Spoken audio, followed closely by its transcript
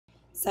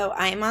So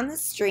I'm on the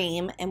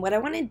stream, and what I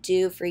want to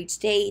do for each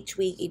day, each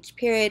week, each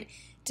period,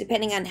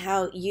 depending on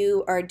how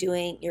you are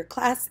doing your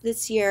class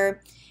this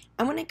year,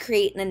 I want to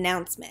create an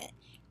announcement.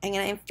 I'm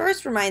going to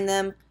first remind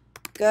them,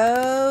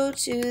 go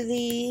to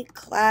the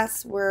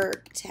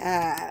classwork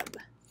tab.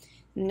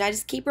 And I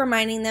just keep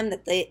reminding them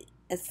that the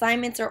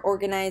assignments are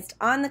organized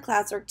on the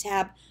classwork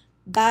tab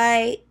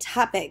by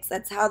topics.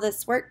 That's how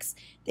this works.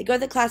 They go to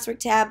the classwork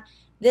tab.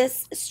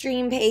 This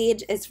stream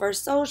page is for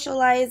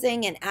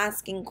socializing and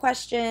asking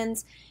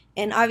questions,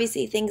 and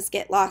obviously things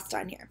get lost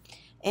on here.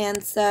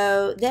 And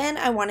so then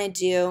I want to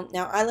do,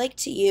 now I like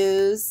to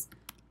use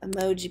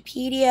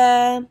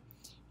Emojipedia,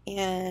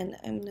 and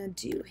I'm going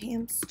to do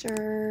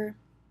hamster.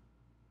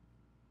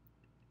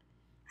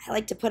 I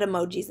like to put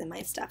emojis in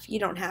my stuff. You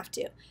don't have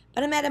to.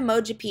 But I'm at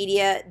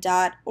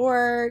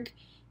emojipedia.org,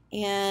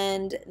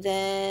 and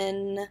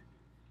then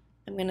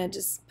I'm going to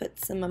just put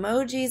some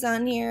emojis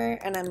on here,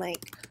 and I'm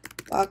like,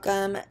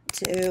 welcome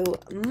to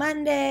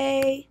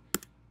Monday,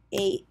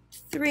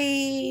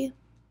 8/3.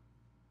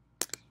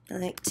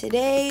 And like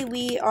today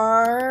we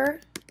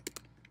are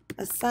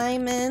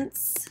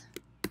assignments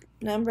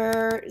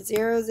number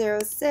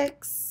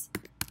 006,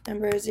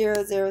 number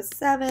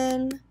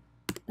 007,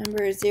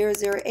 number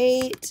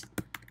 008.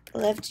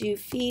 Left you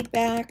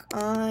feedback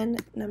on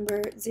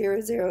number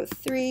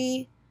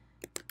 003.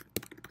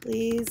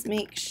 Please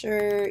make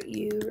sure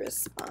you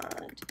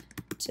respond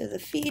to the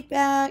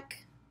feedback.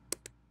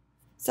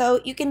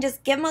 So you can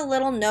just give them a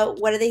little note.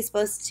 What are they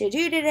supposed to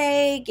do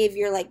today? Give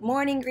your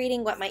morning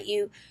greeting. What might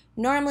you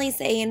normally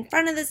say in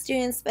front of the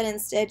students? But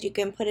instead you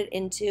can put it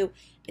into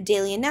a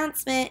daily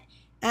announcement.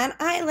 And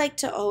I like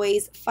to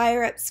always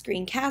fire up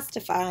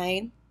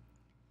Screencastify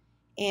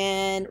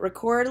and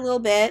record a little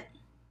bit.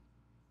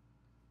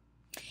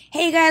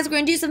 Hey guys, we're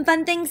going to do some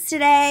fun things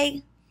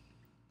today.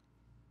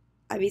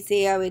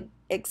 Obviously I would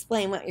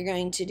explain what you're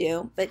going to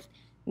do, but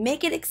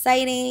make it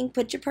exciting,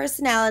 put your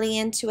personality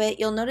into it.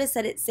 You'll notice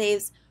that it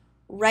saves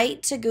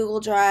right to Google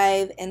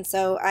Drive, and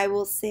so I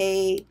will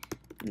say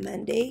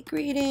Monday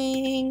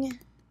greeting.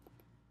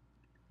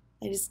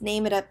 I just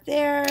name it up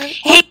there.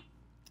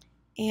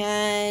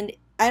 And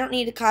I don't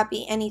need to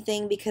copy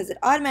anything because it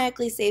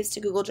automatically saves to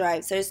Google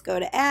Drive. So I just go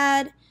to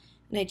add,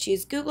 and I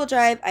choose Google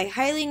Drive. I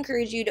highly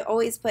encourage you to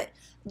always put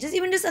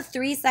even just a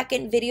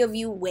 3-second video of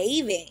you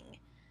waving.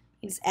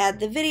 You just add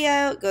the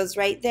video, it goes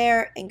right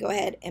there, and go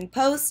ahead and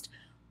post.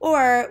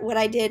 Or what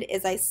I did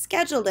is I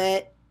scheduled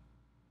it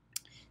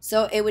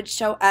so it would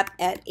show up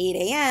at 8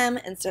 a.m.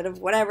 instead of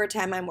whatever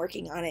time I'm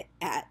working on it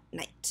at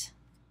night.